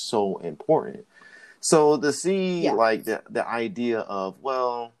just so important. So to see Yeah. like the idea of,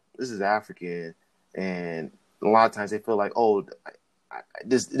 well, this is African, and a lot of times they feel like, oh,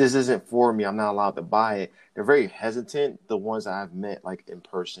 this isn't for me. I'm not allowed to buy it. They're very hesitant. The ones I've met like in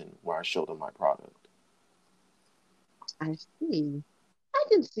person where I show them my product. I see. I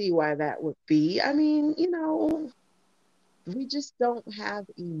can see why that would be. I mean, we just don't have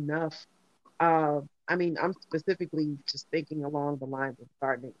enough. I mean, I'm specifically just thinking along the lines of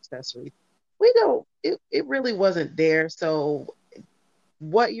gardening accessories. We don't. It really wasn't there. So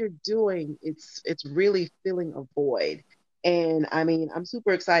what you're doing, it's really filling a void. And I mean, I'm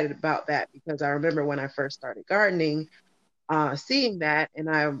super excited about that because I remember when I first started gardening, seeing that, and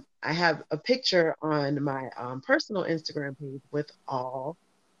I have a picture on my personal Instagram page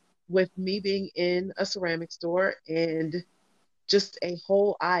with me being in a ceramic store and just a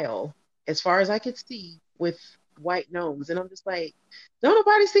whole aisle as far as I could see with white gnomes. And I'm just like, don't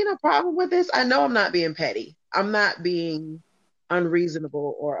nobody see no problem with this? I know I'm not being petty. I'm not being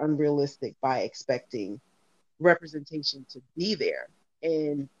unreasonable or unrealistic by expecting representation to be there.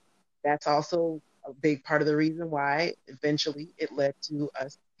 And that's also a big part of the reason why eventually it led to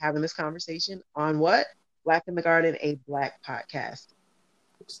us having this conversation on what? Black in the Garden, a Black podcast,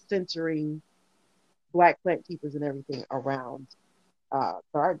 centering Black plant keepers and everything around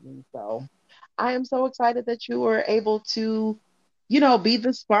gardening. So I am so excited that you were able to, be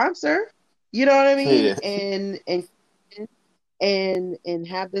the sponsor. You know what I mean? Yeah. And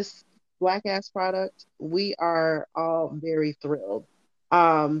have this black ass product. We are all very thrilled.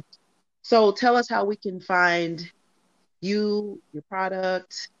 Um, so tell us how we can find you, your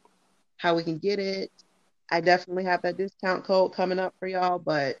product, how we can get it. I definitely have that discount code coming up for y'all,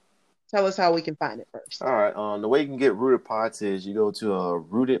 but tell us how we can find it first. All right. The way you can get Rooted Pots is you go to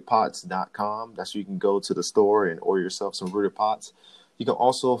rootedpots.com. That's where you can go to the store and order yourself some Rooted Pots. You can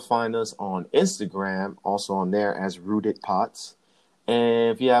also find us on Instagram, also on there as Rooted Pots.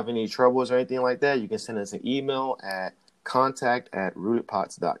 And if you have any troubles or anything like that, you can send us an email at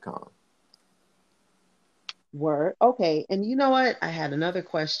contact@rootedpots.com. Word. Okay. And you know what? I had another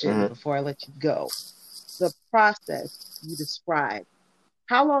question Mm-hmm. before I let you go. The process you described,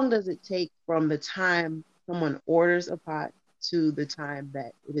 how long does it take from the time someone orders a pot to the time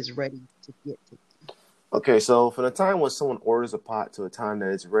that it is ready to get to you? Okay, so from the time when someone orders a pot to the time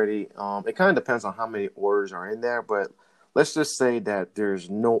that it's ready, it kind of depends on how many orders are in there. But let's just say that there's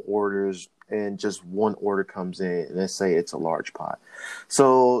no orders and just one order comes in, and let's say it's a large pot.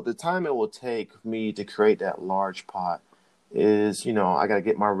 So the time it will take me to create that large pot is, I got to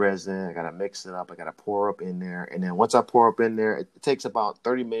get my resin, I got to mix it up, I got to pour up in there. And then once I pour up in there, it takes about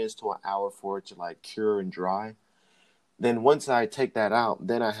 30 minutes to an hour for it to like cure and dry. Then once I take that out,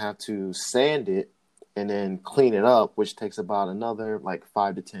 then I have to sand it and then clean it up, which takes about another like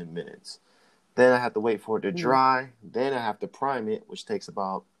 5 to 10 minutes. Then I have to wait for it to dry. Then I have to prime it, which takes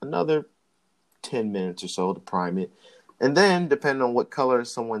about another 10 minutes or so to prime it. And then, depending on what color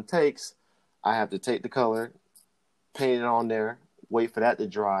someone takes, I have to take the color, paint it on there, wait for that to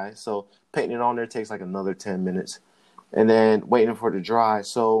dry. So painting it on there takes like another 10 minutes. And then waiting for it to dry.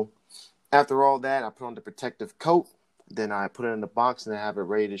 So after all that, I put on the protective coat. Then I put it in the box and I have it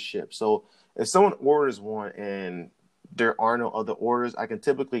ready to ship. So if someone orders one and there are no other orders, I can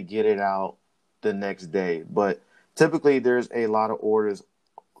typically get it out the next day. But typically there's a lot of orders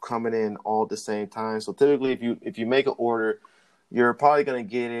coming in all at the same time. So typically if you make an order, you're probably going to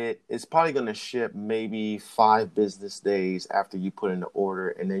get it. It's probably going to ship maybe 5 business days after you put in the order.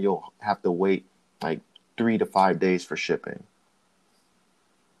 And then you'll have to wait like 3 to 5 days for shipping.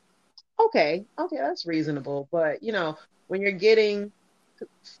 Okay, that's reasonable. But when you're getting,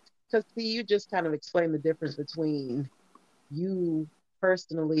 because see, you just kind of explained the difference between you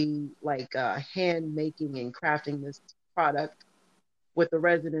personally like hand making and crafting this product with the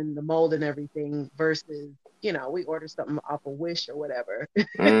resin and the mold and everything versus, we order something off a Wish or whatever.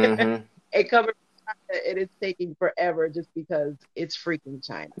 Mm-hmm. It comes, it is taking forever just because it's freaking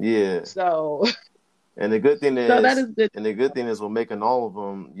China. Yeah. So. And the good thing is, so that is good. And the good thing is, we're making all of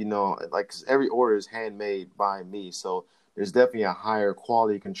them. Like 'cause every order is handmade by me, so there's definitely a higher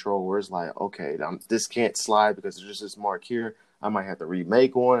quality control. Where it's like, okay, this can't slide because there's just this mark here. I might have to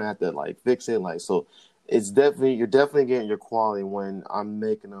remake one. I have to like fix it. Like so, you're definitely getting your quality when I'm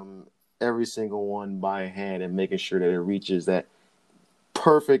making them every single one by hand and making sure that it reaches that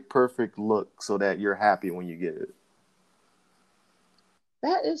perfect look so that you're happy when you get it.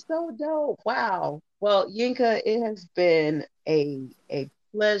 That is so dope. Wow. Well, Yinka, it has been a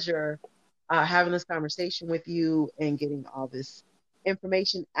pleasure having this conversation with you and getting all this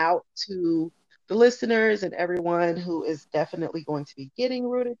information out to the listeners and everyone who is definitely going to be getting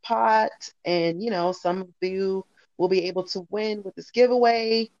Rooted Pot. And, some of you will be able to win with this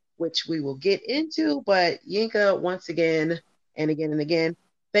giveaway, which we will get into. But Yinka, once again and again,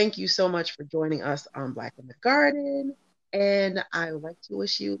 thank you so much for joining us on Black in the Garden. And I would like to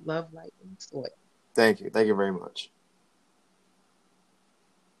wish you love, light, and soil. Thank you. Thank you very much.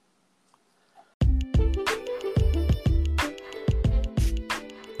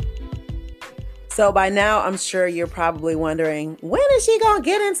 So by now, I'm sure you're probably wondering, when is she going to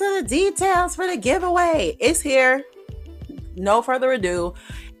get into the details for the giveaway? It's here. No further ado.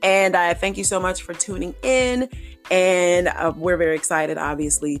 And I thank you so much for tuning in. And we're very excited,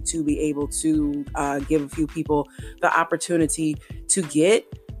 obviously, to be able to give a few people the opportunity to get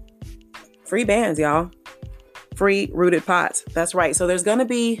free bands, y'all. Free Rooted Pots. That's right. So there's going to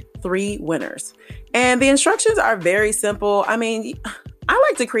be 3 winners. And the instructions are very simple. I mean, I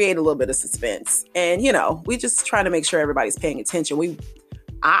like to create a little bit of suspense. And, we just try to make sure everybody's paying attention.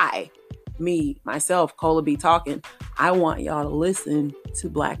 Myself, Cola B talking. I want y'all to listen to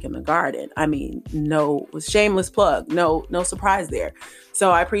Black in the Garden. I mean, no shameless plug, no surprise there.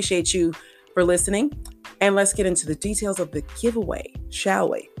 So I appreciate you for listening, and let's get into the details of the giveaway, shall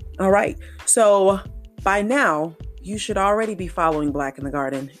we? All right. So by now, you should already be following Black in the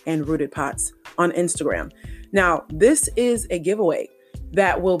Garden and Rooted Pots on Instagram. Now, this is a giveaway.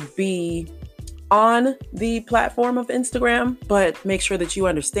 that will be on the platform of Instagram, but make sure that you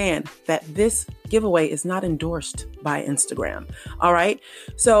understand that this giveaway is not endorsed by Instagram. All right.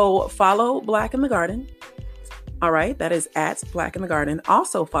 So follow Black in the Garden. All right. That is at Black in the Garden.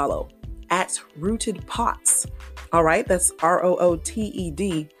 Also follow at Rooted Pots. All right. That's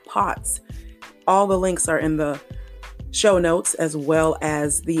ROOTED Pots. All the links are in the show notes as well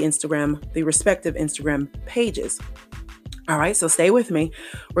as the respective Instagram pages. All right, so stay with me.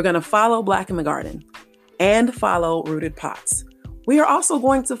 We're going to follow Black in the Garden and follow Rooted Pots. We are also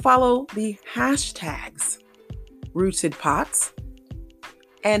going to follow the hashtags Rooted Pots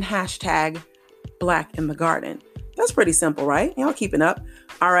and hashtag Black in the Garden. That's pretty simple, right? Y'all keeping up.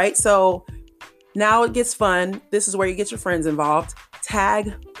 All right, so now it gets fun. This is where you get your friends involved.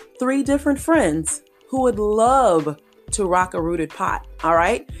 Tag 3 different friends who would love to rock a Rooted Pot. All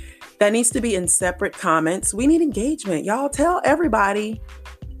right. That needs to be in separate comments. We need engagement. Y'all tell everybody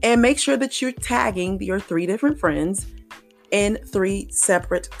and make sure that you're tagging your 3 different friends in 3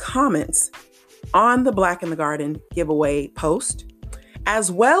 separate comments on the Black in the Garden giveaway post,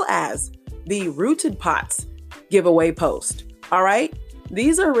 as well as the Rooted Pots giveaway post. All right.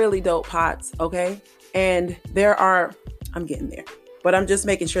 These are really dope pots. Okay. And I'm getting there, but I'm just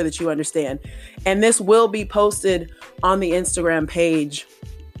making sure that you understand. And this will be posted on the Instagram page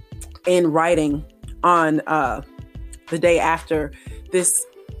in writing on the day after this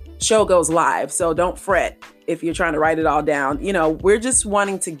show goes live. So don't fret if you're trying to write it all down. You know, we're just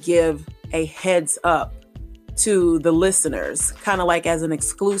wanting to give a heads up to the listeners, kind of like as an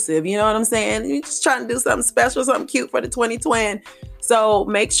exclusive. You know what I'm saying? You're just trying to do something special, something cute for the 2020. So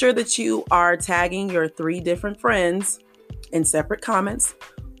make sure that you are tagging your 3 different friends in separate comments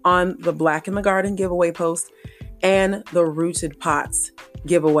on the Black in the Garden giveaway post and the Rooted Pots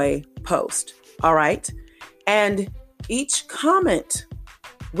giveaway post. All right. And each comment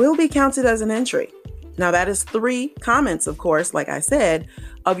will be counted as an entry. Now that is 3 comments, of course, like I said,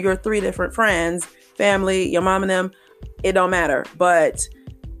 of your 3 different friends, family, your mom and them. It don't matter. But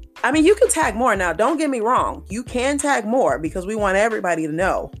I mean, you can tag more. Now, don't get me wrong. You can tag more because we want everybody to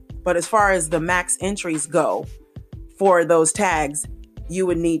know. But as far as the max entries go for those tags, you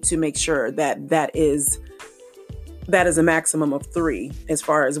would need to make sure that is a maximum of 3 as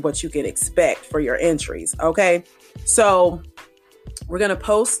far as what you can expect for your entries. Okay. So we're going to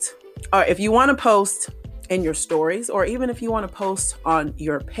post, or if you want to post in your stories, or even if you want to post on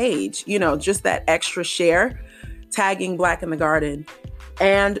your page, you know, just that extra share, tagging Black in the Garden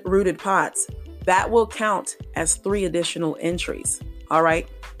and Rooted Pots, that will count as 3 additional entries. All right.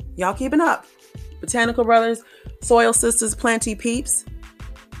 Y'all keeping up? Botanical Brothers, Soil Sisters, Planty Peeps,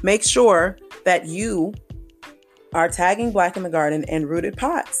 make sure that you are tagging Black in the Garden and Rooted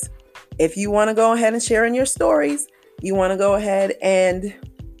Pots. If you want to go ahead and share in your stories, you want to go ahead and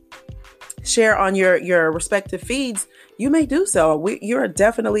share on your respective feeds, you may do so. You're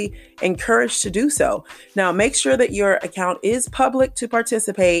definitely encouraged to do so. Now, make sure that your account is public to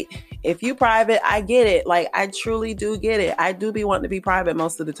participate. If you private, I get it. Like, I truly do get it. I do be wanting to be private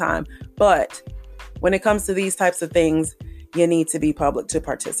most of the time. But when it comes to these types of things, you need to be public to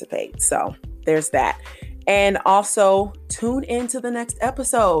participate. So there's that. And also tune into the next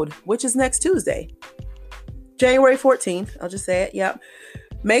episode, which is next Tuesday, January 14th. I'll just say it. Yep.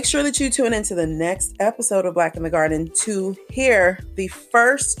 Make sure that you tune into the next episode of Black in the Garden to hear the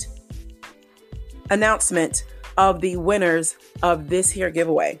first announcement of the winners of this here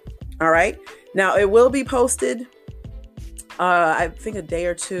giveaway. All right. Now it will be posted, I think a day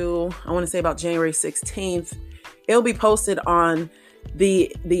or 2. I want to say about January 16th. It'll be posted on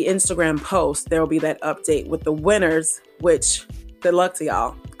the Instagram post. There will be that update with the winners, which good luck to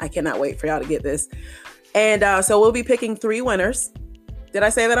y'all. I cannot wait for y'all to get this. And so we'll be picking 3 winners. Did I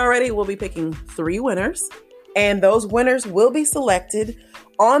say that already? We'll be picking 3 winners, and those winners will be selected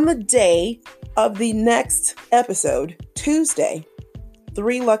on the day of the next episode, Tuesday.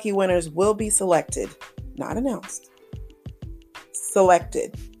 3 lucky winners will be selected, not announced,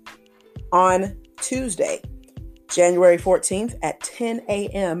 selected on Tuesday, January 14th at 10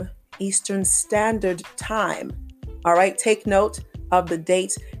 a.m. Eastern Standard Time. All right, take note of the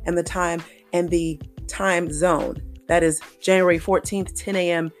date and the time and the time zone. That is January 14th, 10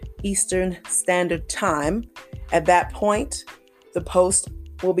 a.m. Eastern Standard Time. At that point, the post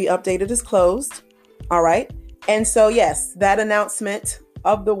will be updated as closed. All right. And so, yes, that announcement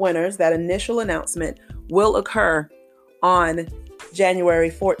of the winners, that initial announcement will occur on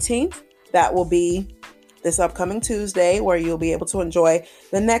January 14th. That will be this upcoming Tuesday, where you'll be able to enjoy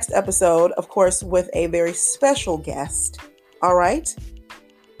the next episode, of course, with a very special guest. All right.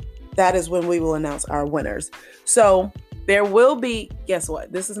 That is when we will announce our winners. So There will be, guess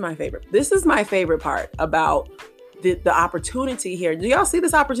what? This is my favorite. This is my favorite part about the opportunity here. Do y'all see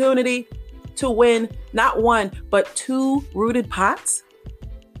this opportunity to win not one, but 2 rooted pots?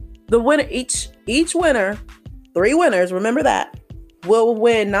 The winner, each winner, 3 winners, remember that, will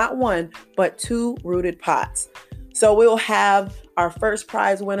win not one, but 2 rooted pots. So we'll have our first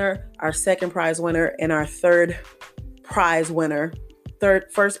prize winner, our second prize winner, and our third prize winner.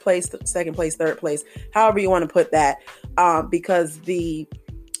 First place, second place, third place, however you want to put that, because the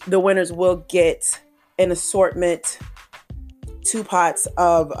winners will get an assortment, 2 pots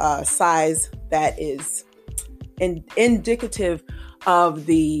of size that is indicative of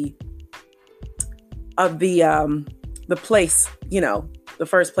the place. You know, the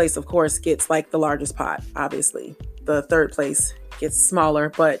first place, of course, gets like the largest pot. Obviously, the third place gets smaller.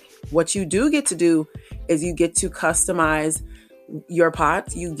 But what you do get to do is you get to customize your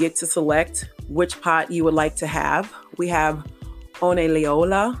pot. You get to select which pot you would like to have. We have One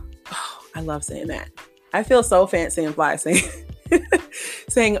Leola. Oh, I love saying that. I feel so fancy and fly saying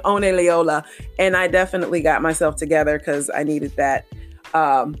saying One Leola. And I definitely got myself together because I needed that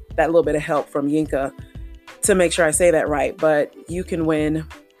little bit of help from Yinka to make sure I say that right. But you can win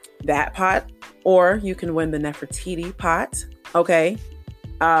that pot, or you can win the Nefertiti pot. Okay.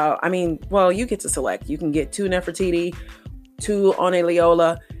 You get to select. You can get 2 Nefertiti, 2 One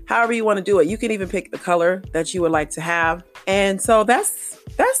Leola, however you want to do it. You can even pick the color that you would like to have. And so that's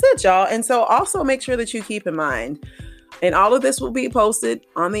it, y'all. And so also make sure that you keep in mind, and all of this will be posted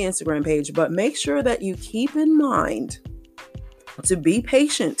on the Instagram page, but make sure that you keep in mind to be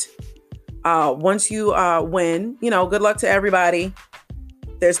patient. Once you win, good luck to everybody.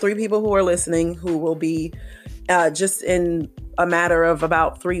 There's 3 people who are listening who will be just in a matter of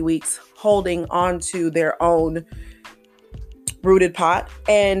about 3 weeks holding on to their own rooted pot.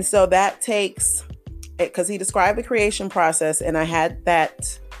 And so that takes, because he described the creation process, and I had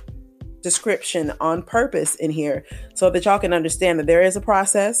that description on purpose in here so that y'all can understand that there is a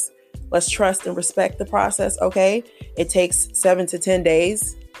process. Let's trust and respect the process. Okay. It takes 7 to 10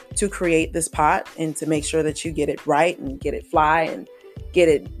 days to create this pot and to make sure that you get it right and get it fly and get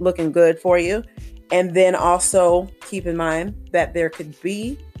it looking good for you. And then also keep in mind that there could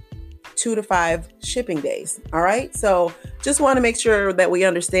be 2 to 5 shipping days. All right. So just want to make sure that we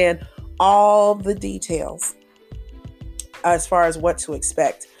understand all the details as far as what to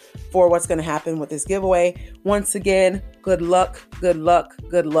expect for what's going to happen with this giveaway. Once again, good luck, good luck,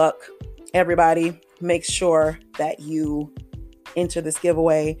 good luck. Everybody, make sure that you enter this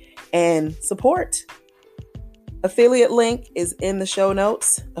giveaway and support. Affiliate link is in the show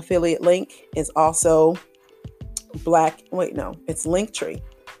notes. Affiliate link is also it's Linktree.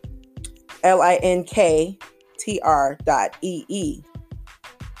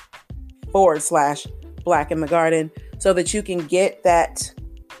 linktr.ee/Black in the Garden, so that you can get that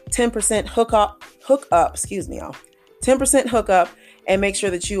 10% hookup, 10% hookup, and make sure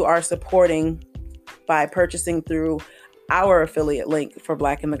that you are supporting by purchasing through our affiliate link for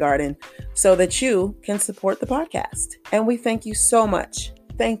Black in the Garden so that you can support the podcast. And we thank you so much.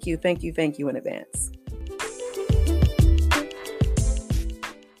 Thank you, thank you, thank you in advance.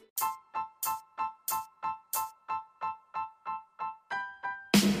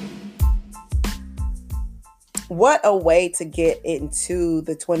 What a way to get into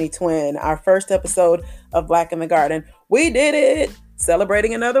the 2020, our first episode of Black in the Garden. We did it!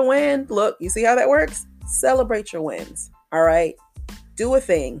 Celebrating another win. Look, you see how that works? Celebrate your wins. All right? Do a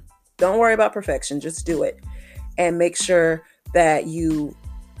thing. Don't worry about perfection. Just do it. And make sure that you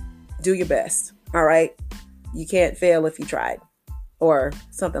do your best. All right? You can't fail if you tried. Or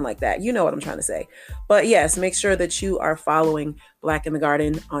something like that. You know what I'm trying to say. But yes, make sure that you are following Black in the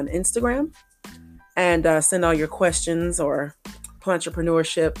Garden on Instagram. And send all your questions or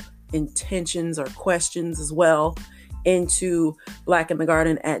entrepreneurship intentions or questions as well into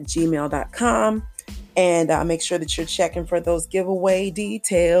blackinthegarden@gmail.com. And make sure that you're checking for those giveaway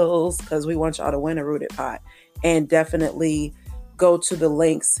details, because we want y'all to win a rooted pot. And definitely go to the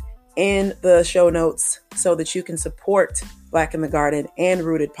links in the show notes so that you can support Black in the Garden and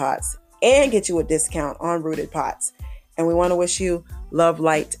Rooted Pots and get you a discount on Rooted Pots. And we want to wish you love,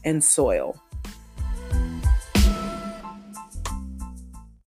 light, and soil.